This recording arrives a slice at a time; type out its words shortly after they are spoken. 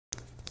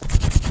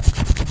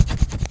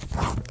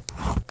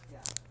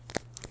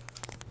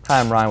Hi,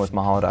 I'm Ryan with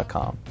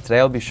mahalodotcom. Today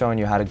I'll be showing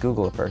you how to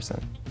Google a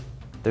person.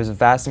 There's a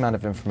vast amount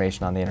of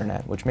information on the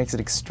internet, which makes it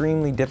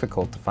extremely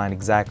difficult to find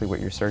exactly what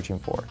you're searching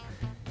for.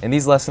 In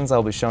these lessons,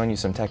 I'll be showing you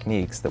some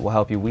techniques that will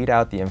help you weed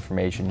out the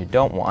information you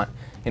don't want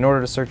in order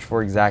to search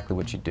for exactly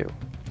what you do.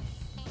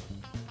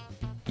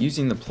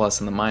 Using the plus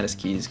and the minus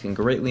keys can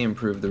greatly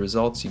improve the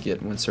results you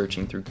get when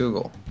searching through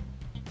Google.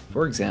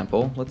 For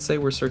example, let's say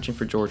we're searching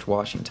for George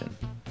Washington.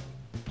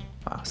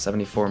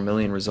 74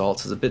 million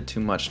results is a bit too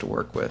much to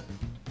work with.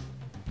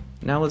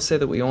 Now let's say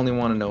that we only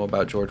want to know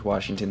about George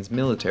Washington's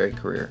military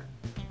career.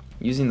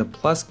 Using the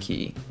plus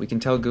key, we can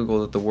tell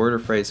Google that the word or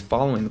phrase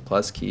following the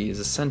plus key is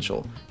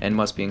essential and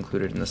must be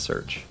included in the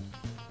search.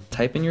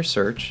 Type in your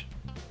search,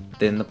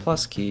 then the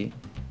plus key,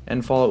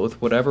 and follow it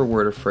with whatever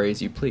word or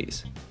phrase you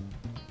please.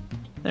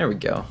 There we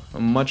go, a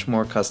much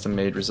more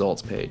custom-made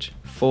results page,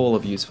 full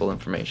of useful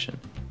information.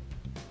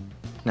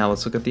 Now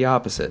let's look at the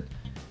opposite.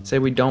 Say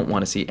we don't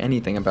want to see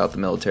anything about the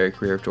military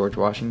career of George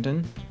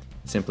Washington.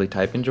 Simply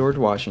type in George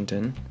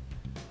Washington,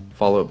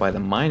 follow it by the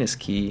minus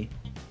key,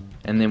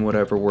 and then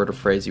whatever word or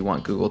phrase you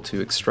want Google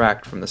to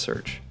extract from the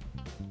search.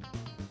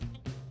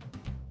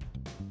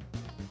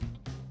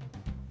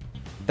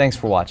 Thanks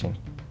for watching.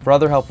 For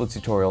other helpful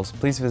tutorials,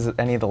 please visit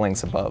any of the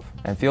links above,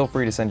 and feel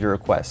free to send your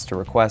requests to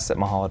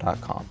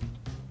requests@mahalodotcom.